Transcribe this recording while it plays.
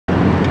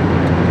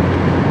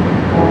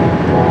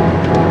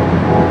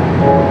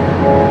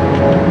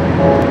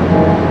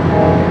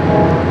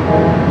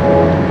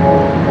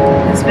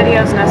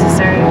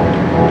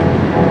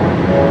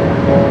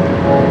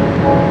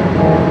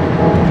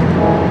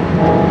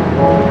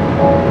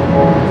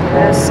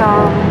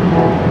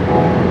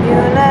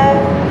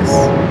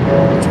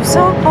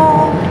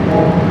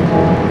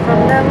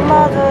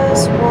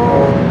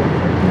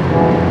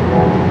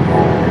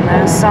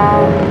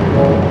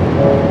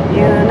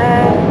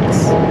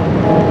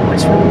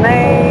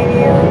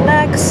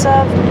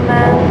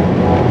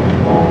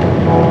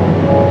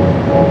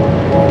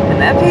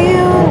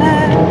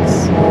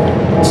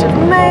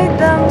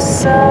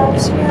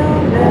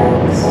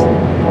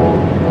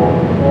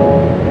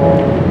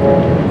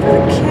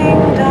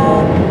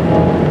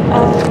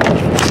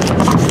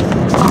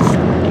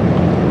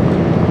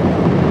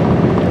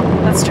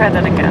try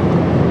that again.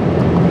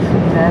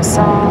 There's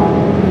some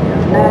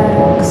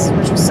eunuchs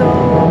which were so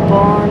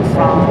born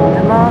from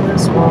their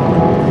mother's womb,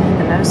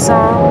 and there's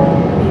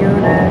some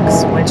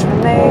eunuchs which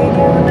were made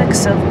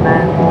eunuchs of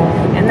men,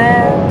 and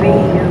there be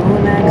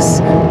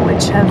eunuchs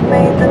which have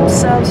made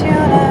themselves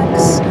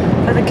eunuchs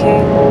for the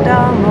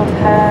kingdom of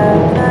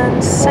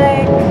heaven's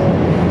sake.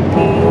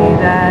 He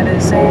that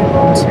is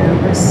able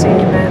to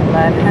receive it,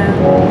 let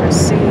him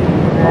receive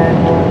it.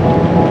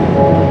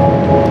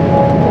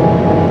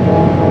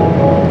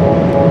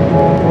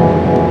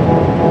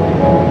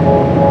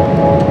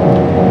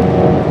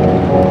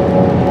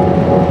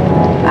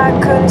 I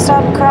couldn't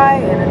stop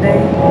crying a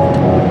day,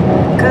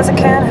 'cause I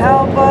can't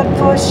help but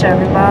push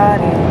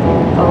everybody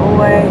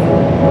away.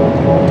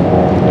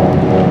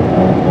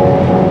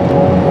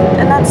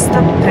 And that's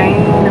the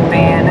pain of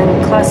being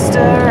in cluster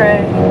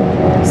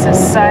A.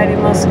 Society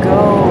must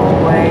go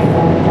away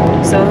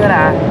so that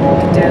I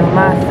can do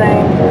my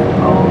thing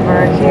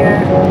over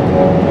here.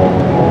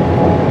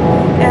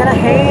 And I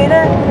hate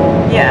it,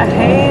 yeah I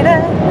hate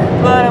it,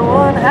 but I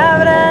wouldn't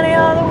have it any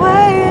other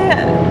way.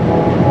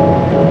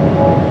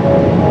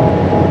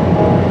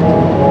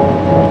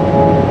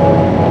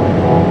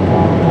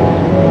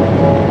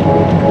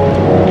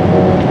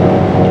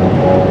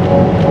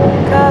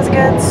 Cause I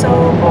get so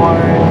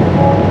bored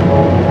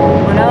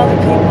when other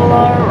people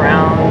are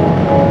around.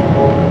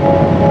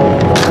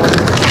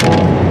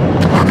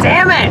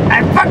 Damn it!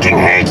 I fucking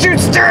hate you,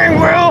 steering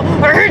wheel!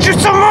 I hate you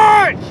so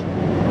much!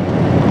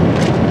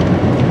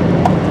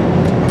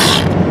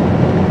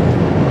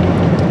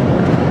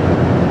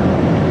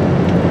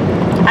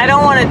 I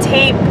don't want to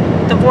tape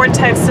the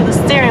vortex to the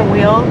steering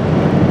wheel,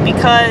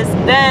 because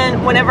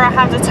then whenever I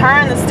have to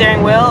turn the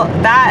steering wheel,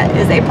 that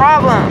is a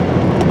problem.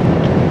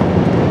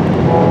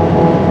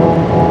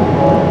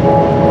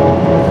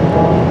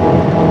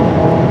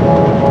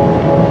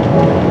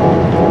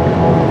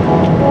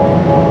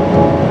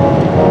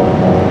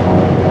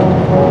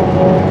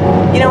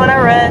 You know, when I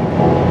read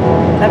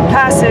that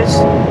passage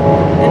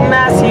in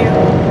Matthew,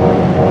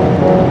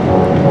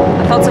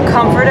 I felt so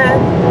comforted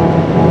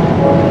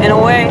in a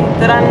way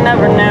that I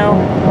never knew,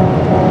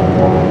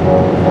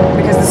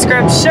 because the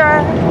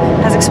scripture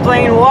has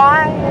explained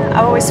why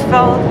I've always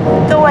felt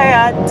the way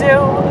I do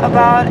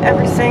about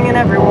everything and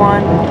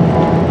everyone,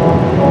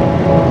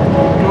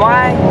 and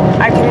why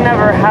I can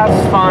never have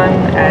fun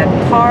at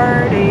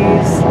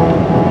parties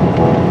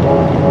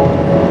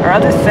or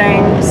other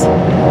things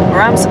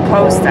where I'm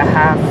supposed to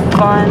have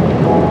fun.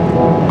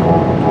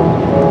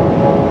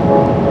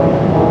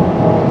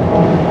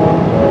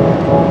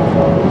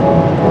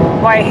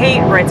 Why I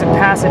hate rites of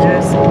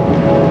passages.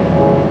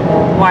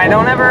 Why I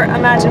don't ever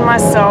imagine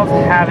myself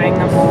having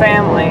a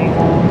family.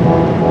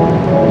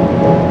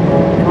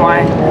 And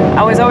why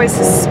I was always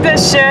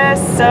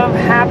suspicious of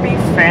happy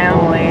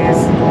families.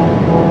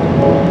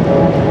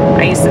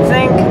 I used to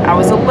think I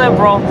was a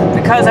liberal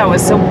because I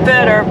was so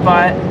bitter,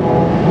 but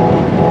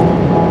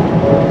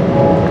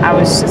I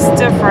was just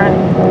different.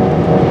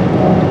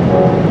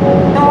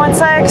 And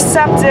once I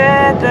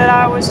accepted that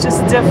I was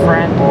just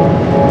different,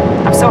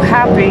 I'm so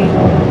happy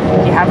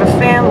you have a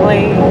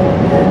family.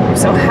 I'm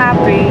so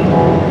happy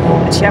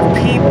that you have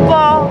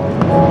people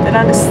that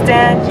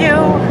understand you.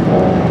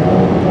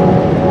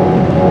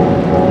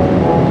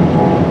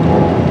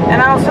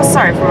 And I don't feel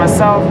sorry for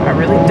myself, I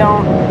really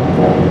don't.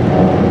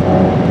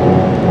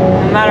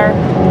 No matter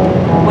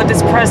what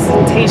this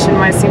presentation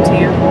might seem to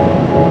you.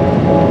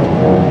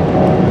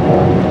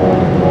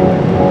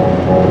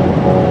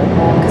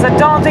 Because I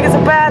don't think it's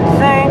a bad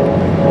thing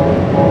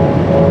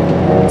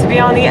to be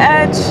on the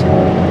edge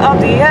of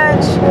the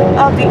edge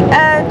of the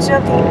edge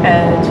of the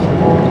edge.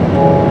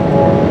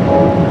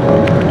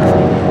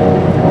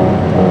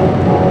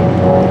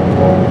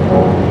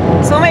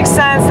 So it makes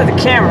sense that the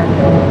camera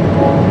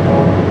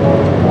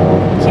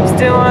keeps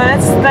doing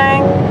its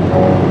thing,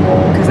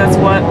 because that's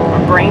what my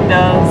brain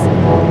does,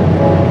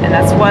 and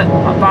that's what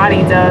my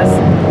body does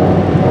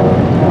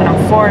when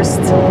I'm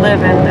forced to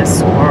live in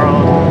this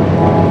world.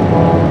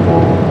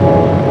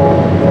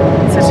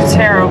 Such a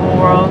terrible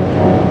world.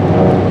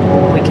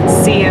 We can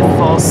see it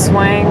full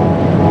swing.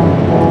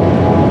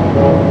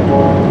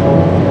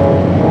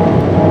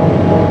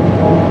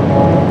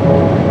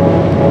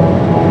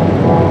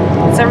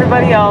 It's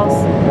everybody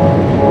else.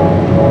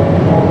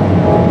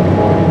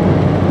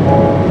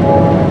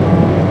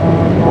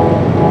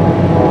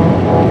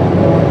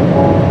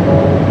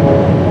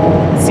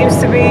 It seems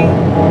to be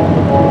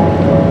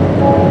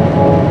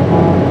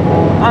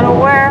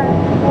unaware.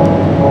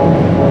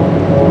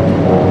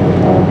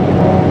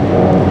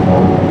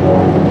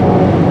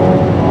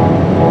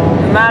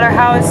 No matter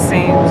how it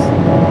seems,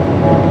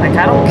 like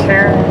I don't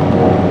care.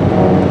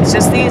 It's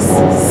just these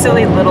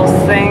silly little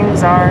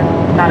things are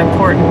not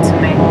important to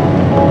me.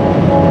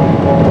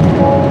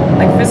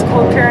 Like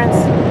physical appearance.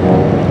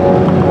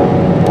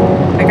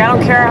 Like I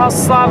don't care how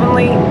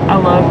slovenly I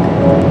look.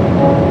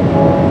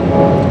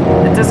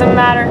 It doesn't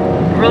matter.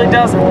 It really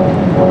doesn't.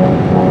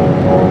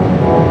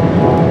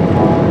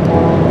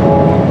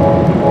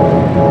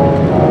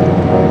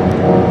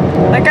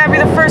 Like I'd be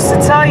the first to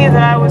tell you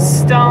that I was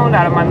stoned stoned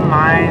out of my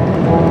mind.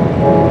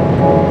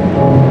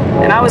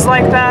 And I was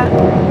like that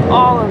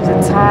all of the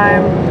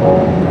time.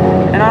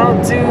 And I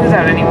don't do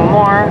that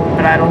anymore,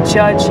 but I don't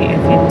judge you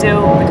if you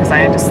do, because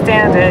I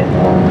understand it.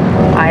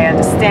 I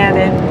understand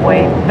it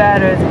way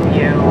better than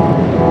you.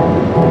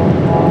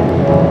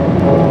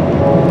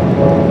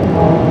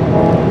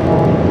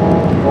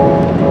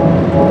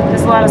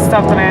 There's a lot of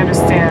stuff that I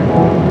understand.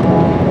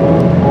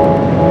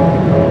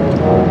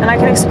 And I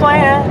can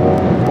explain it.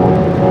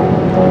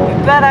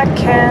 You bet I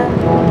can.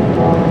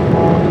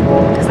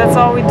 Because that's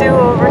all we do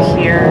over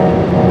here.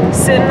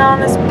 Sitting on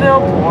this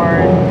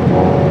billboard.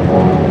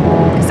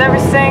 Because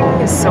everything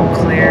is so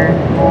clear.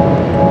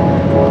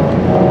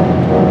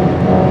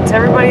 To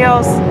everybody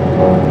else,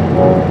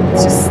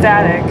 it's just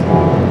static.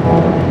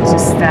 It's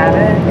just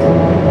static.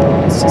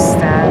 It's just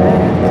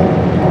static.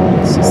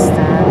 It's just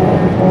static.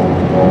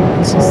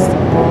 It's just static.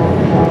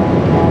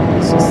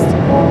 It's just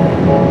static.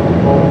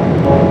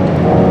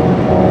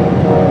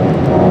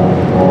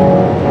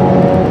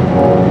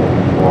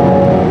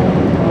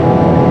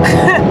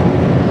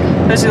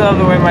 Don't you love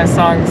the way my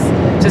songs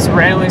just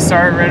randomly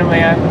start, randomly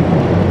end?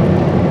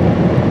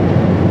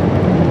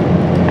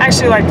 I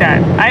actually like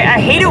that. I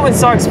hate it when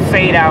songs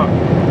fade out.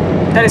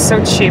 That is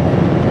so cheap.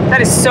 That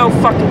is so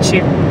fucking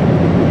cheap.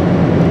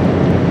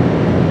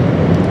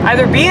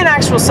 Either be an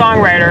actual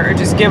songwriter or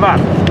just give up.